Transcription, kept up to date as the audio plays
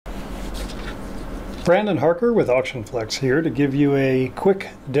Brandon Harker with AuctionFlex here to give you a quick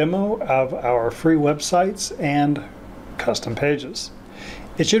demo of our free websites and custom pages.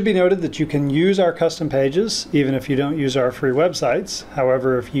 It should be noted that you can use our custom pages even if you don't use our free websites.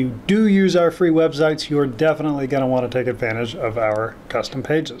 However, if you do use our free websites, you're definitely going to want to take advantage of our custom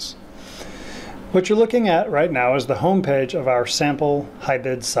pages. What you're looking at right now is the home page of our sample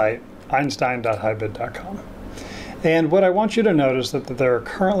HiBid site, einstein.hibid.com. And what I want you to notice is that there are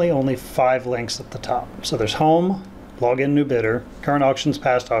currently only 5 links at the top. So there's home, login new bidder, current auctions,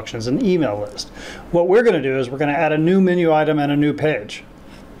 past auctions, and email list. What we're going to do is we're going to add a new menu item and a new page.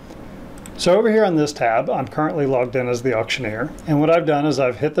 So over here on this tab, I'm currently logged in as the auctioneer. And what I've done is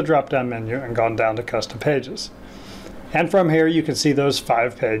I've hit the drop-down menu and gone down to custom pages. And from here you can see those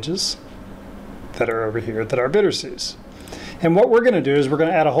 5 pages that are over here that our bidder sees. And what we're going to do is we're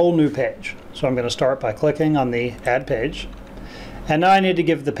going to add a whole new page. So I'm going to start by clicking on the Add Page. And now I need to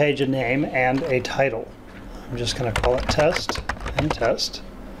give the page a name and a title. I'm just going to call it Test and Test.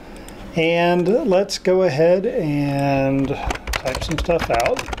 And let's go ahead and type some stuff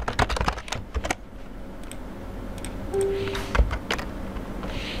out.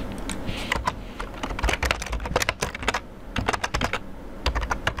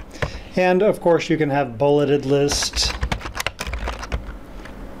 And of course you can have bulleted lists.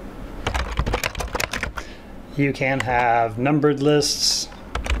 You can have numbered lists.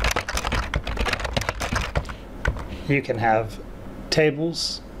 You can have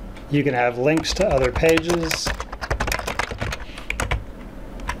tables. You can have links to other pages.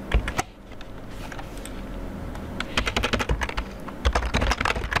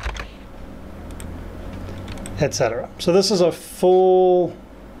 Etc. So this is a full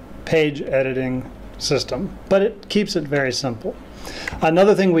page editing system, but it keeps it very simple.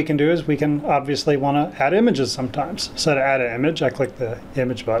 Another thing we can do is we can obviously want to add images sometimes. So to add an image, I click the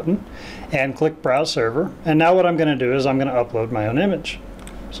image button and click Browse Server. And now what I'm going to do is I'm going to upload my own image.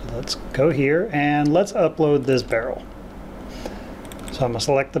 So let's go here and let's upload this barrel. So I'm going to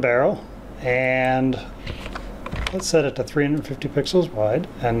select the barrel and let's set it to 350 pixels wide.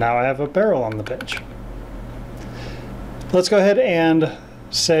 And now I have a barrel on the page. Let's go ahead and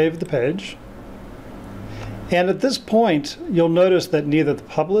save the page. And at this point, you'll notice that neither the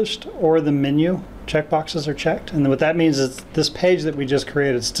published or the menu checkboxes are checked. And what that means is this page that we just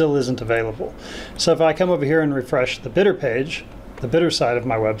created still isn't available. So if I come over here and refresh the bidder page, the bidder side of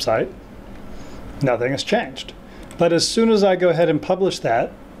my website, nothing has changed. But as soon as I go ahead and publish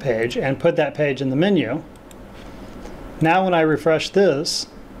that page and put that page in the menu, now when I refresh this,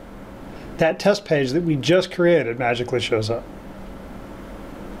 that test page that we just created magically shows up.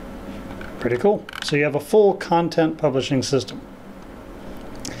 Pretty cool. So you have a full content publishing system.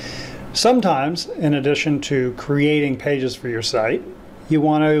 Sometimes, in addition to creating pages for your site, you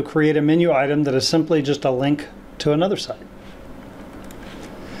want to create a menu item that is simply just a link to another site.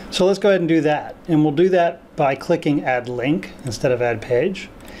 So let's go ahead and do that. And we'll do that by clicking Add Link instead of Add Page.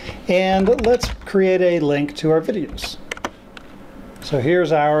 And let's create a link to our videos. So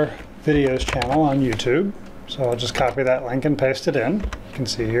here's our videos channel on YouTube. So I'll just copy that link and paste it in. You can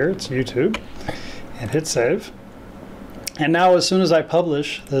see here it's YouTube, and hit save. And now as soon as I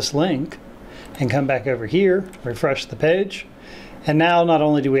publish this link and come back over here, refresh the page, and now not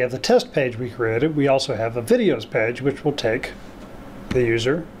only do we have the test page we created, we also have a videos page which will take the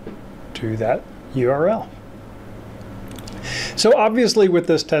user to that URL. So obviously with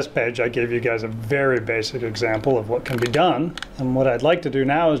this test page I gave you guys a very basic example of what can be done, and what I'd like to do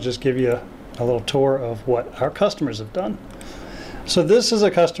now is just give you a little tour of what our customers have done. So this is a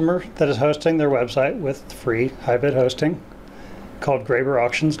customer that is hosting their website with free HiBid hosting called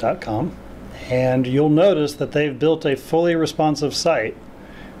graberauctions.com, and you'll notice that they've built a fully responsive site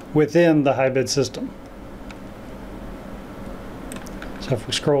within the HiBid system. So if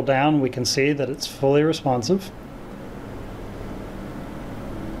we scroll down, we can see that it's fully responsive.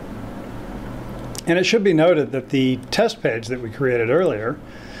 And it should be noted that the test page that we created earlier,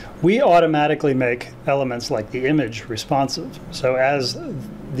 we automatically make elements like the image responsive. So as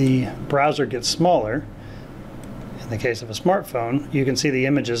the browser gets smaller, in the case of a smartphone, you can see the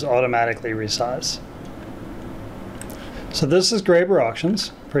images automatically resize. So this is Graber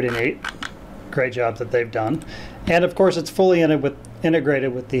Auctions, pretty neat. Great job that they've done. And of course it's fully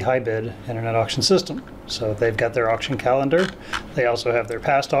integrated with the HiBid Internet Auction System. So they've got their auction calendar, they also have their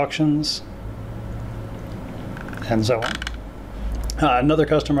past auctions, and so on. Another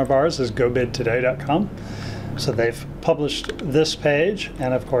customer of ours is gobidtoday.com. So they've published this page,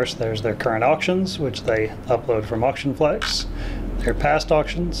 and of course there's their current auctions, which they upload from AuctionFlex, their past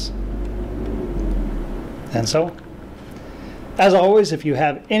auctions, and so on. As always, if you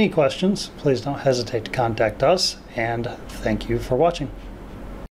have any questions, please don't hesitate to contact us, and thank you for watching.